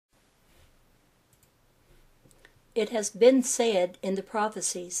It has been said in the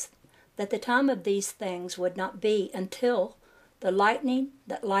prophecies that the time of these things would not be until the lightning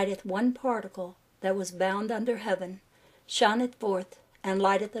that lighteth one particle that was bound under heaven shineth forth and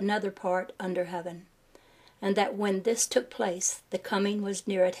lighteth another part under heaven, and that when this took place the coming was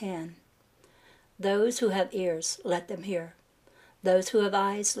near at hand. Those who have ears, let them hear. Those who have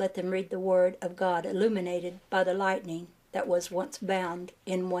eyes, let them read the word of God illuminated by the lightning that was once bound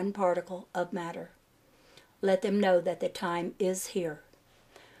in one particle of matter. Let them know that the time is here.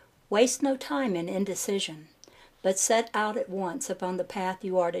 Waste no time in indecision, but set out at once upon the path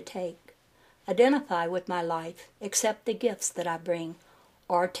you are to take. Identify with my life, accept the gifts that I bring,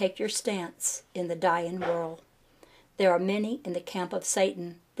 or take your stance in the dying world. There are many in the camp of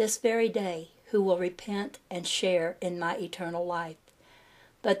Satan this very day who will repent and share in my eternal life.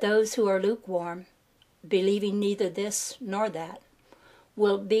 But those who are lukewarm, believing neither this nor that,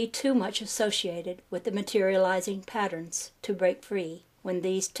 will be too much associated with the materializing patterns to break free when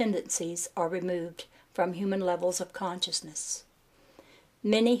these tendencies are removed from human levels of consciousness.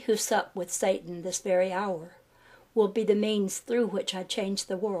 Many who sup with Satan this very hour will be the means through which I change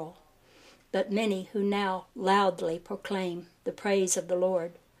the world, but many who now loudly proclaim the praise of the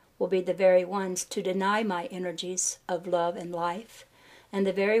Lord will be the very ones to deny my energies of love and life, and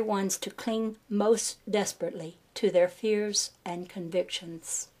the very ones to cling most desperately to their fears and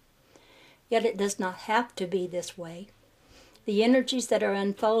convictions. Yet it does not have to be this way. The energies that are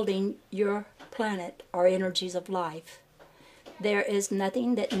unfolding your planet are energies of life. There is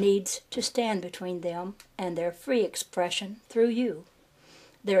nothing that needs to stand between them and their free expression through you.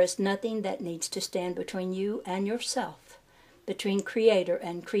 There is nothing that needs to stand between you and yourself, between Creator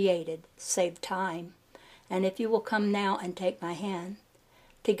and created, save time. And if you will come now and take my hand,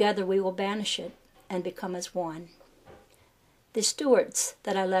 together we will banish it and become as one. The stewards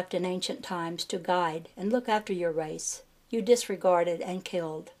that I left in ancient times to guide and look after your race, you disregarded and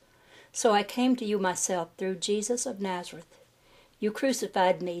killed. So I came to you myself through Jesus of Nazareth. You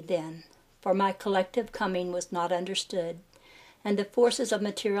crucified me then, for my collective coming was not understood, and the forces of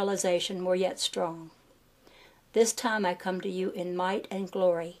materialization were yet strong. This time I come to you in might and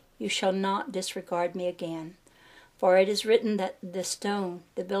glory. You shall not disregard me again, for it is written that the stone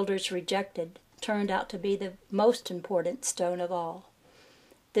the builders rejected turned out to be the most important stone of all.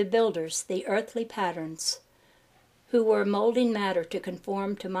 The builders, the earthly patterns, who were molding matter to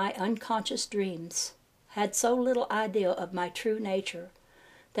conform to my unconscious dreams, had so little idea of my true nature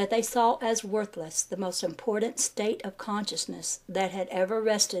that they saw as worthless the most important state of consciousness that had ever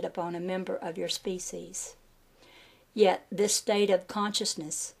rested upon a member of your species. Yet this state of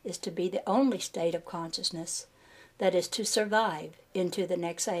consciousness is to be the only state of consciousness that is to survive into the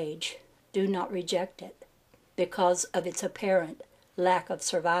next age. Do not reject it because of its apparent lack of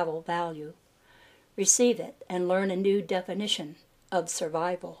survival value. Receive it and learn a new definition of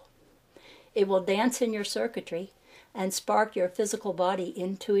survival. It will dance in your circuitry and spark your physical body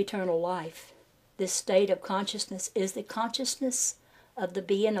into eternal life. This state of consciousness is the consciousness of the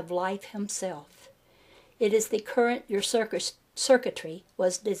being of life himself. It is the current your circuitry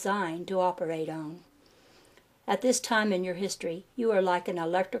was designed to operate on. At this time in your history, you are like an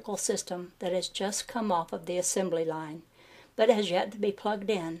electrical system that has just come off of the assembly line, but has yet to be plugged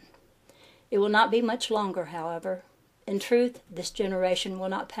in. It will not be much longer, however. In truth, this generation will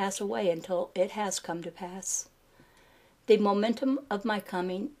not pass away until it has come to pass. The momentum of my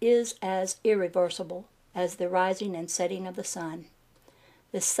coming is as irreversible as the rising and setting of the sun.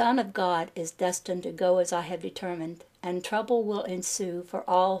 The Son of God is destined to go as I have determined, and trouble will ensue for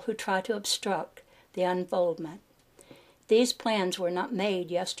all who try to obstruct the unfoldment. These plans were not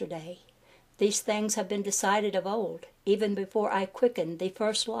made yesterday. These things have been decided of old, even before I quickened the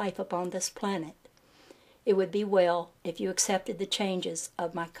first life upon this planet. It would be well if you accepted the changes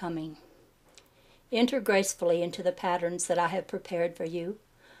of my coming. Enter gracefully into the patterns that I have prepared for you.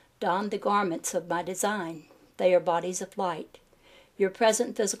 Don the garments of my design. They are bodies of light. Your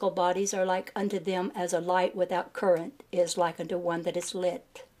present physical bodies are like unto them as a light without current is like unto one that is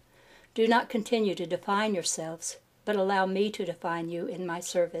lit. Do not continue to define yourselves, but allow me to define you in my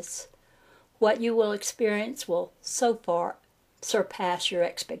service. What you will experience will so far surpass your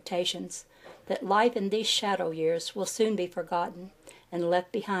expectations that life in these shadow years will soon be forgotten and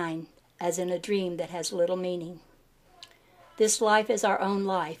left behind as in a dream that has little meaning. This life is our own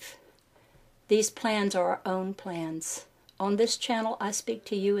life. These plans are our own plans. On this channel I speak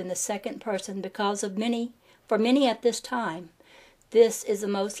to you in the second person because for many at this time, this is the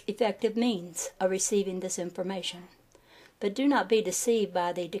most effective means of receiving this information. But do not be deceived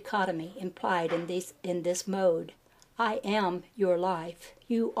by the dichotomy implied in this mode. I am your life.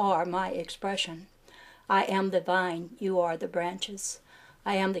 You are my expression. I am the vine, you are the branches.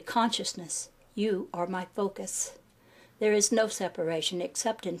 I am the consciousness, you are my focus. There is no separation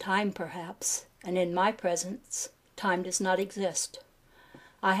except in time, perhaps, and in my presence, time does not exist.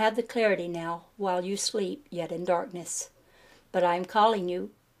 I have the clarity now, while you sleep, yet in darkness. But I am calling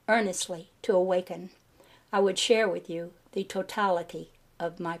you earnestly to awaken. I would share with you the totality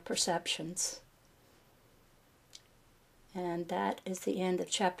of my perceptions. And that is the end of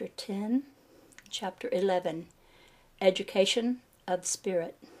chapter 10. Chapter 11, Education of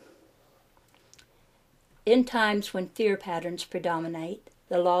Spirit. In times when fear patterns predominate,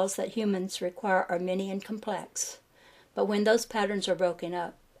 the laws that humans require are many and complex. But when those patterns are broken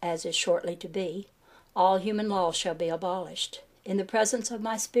up, as is shortly to be, all human laws shall be abolished. In the presence of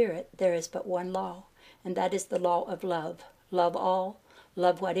my spirit there is but one law, and that is the law of love. Love all,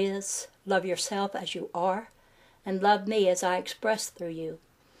 love what is, love yourself as you are, and love me as I express through you.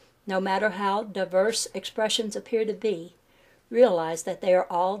 No matter how diverse expressions appear to be, realize that they are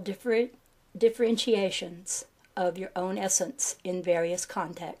all differentiations of your own essence in various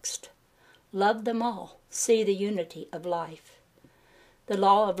contexts. Love them all. See the unity of life. The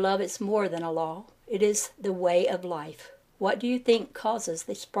law of love is more than a law. It is the way of life. What do you think causes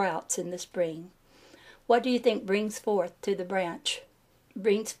the sprouts in the spring? What do you think brings fruit to the branch?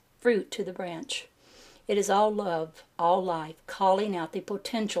 It is all love, all life, calling out the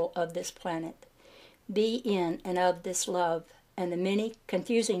potential of this planet. Be in and of this love, and the many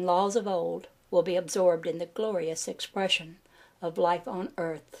confusing laws of old will be absorbed in the glorious expression of life on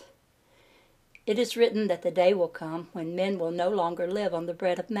earth. It is written that the day will come when men will no longer live on the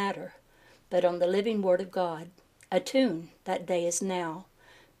bread of matter, but on the living Word of God. Attune, that day is now.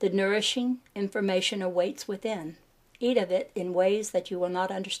 The nourishing information awaits within. Eat of it in ways that you will not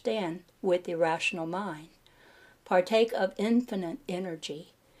understand with the rational mind. Partake of infinite energy.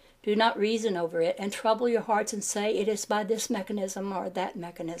 Do not reason over it and trouble your hearts and say it is by this mechanism or that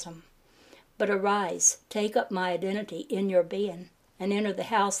mechanism. But arise, take up my identity in your being, and enter the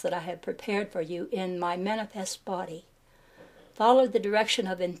house that I have prepared for you in my manifest body. Follow the direction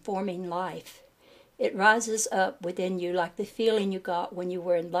of informing life. It rises up within you like the feeling you got when you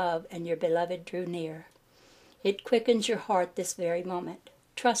were in love and your beloved drew near. It quickens your heart this very moment.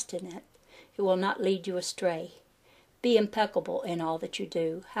 Trust in it. It will not lead you astray. Be impeccable in all that you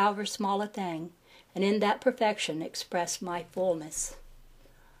do, however small a thing, and in that perfection express my fullness.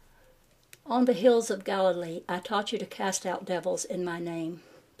 On the hills of Galilee I taught you to cast out devils in my name.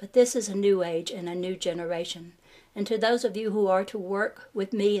 But this is a new age and a new generation. And to those of you who are to work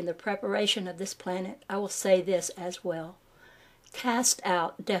with me in the preparation of this planet, I will say this as well. Cast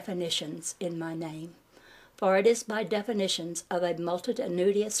out definitions in my name. For it is by definitions of a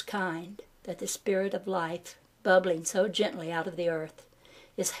multitudinous kind that the spirit of life, bubbling so gently out of the earth,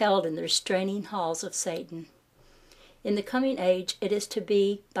 is held in the restraining halls of Satan. In the coming age, it is to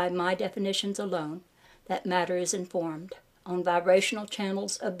be by my definitions alone that matter is informed. On vibrational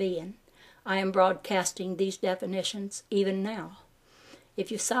channels of being, I am broadcasting these definitions even now. If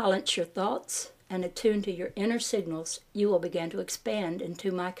you silence your thoughts and attune to your inner signals, you will begin to expand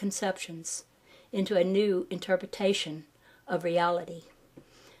into my conceptions, into a new interpretation of reality.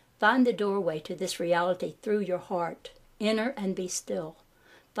 Find the doorway to this reality through your heart. Enter and be still.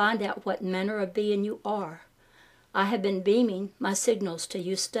 Find out what manner of being you are. I have been beaming my signals to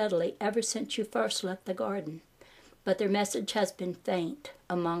you steadily ever since you first left the garden, but their message has been faint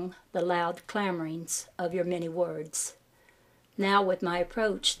among the loud clamorings of your many words. Now with my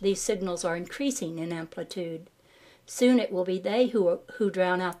approach, these signals are increasing in amplitude. Soon it will be they who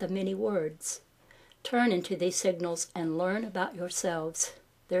drown out the many words. Turn into these signals and learn about yourselves.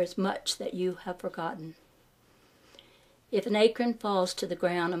 There is much that you have forgotten. If an acorn falls to the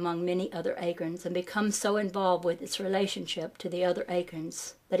ground among many other acorns and becomes so involved with its relationship to the other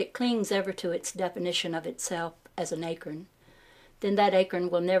acorns that it clings ever to its definition of itself as an acorn, then that acorn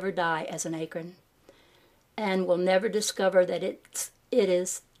will never die as an acorn, and will never discover that it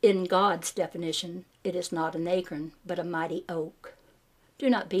is, in God's definition, it is not an acorn, but a mighty oak. Do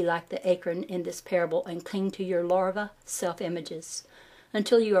not be like the acorn in this parable and cling to your larva self-images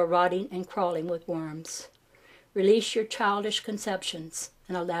until you are rotting and crawling with worms. Release your childish conceptions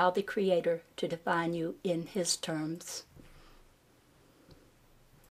and allow the Creator to define you in His terms.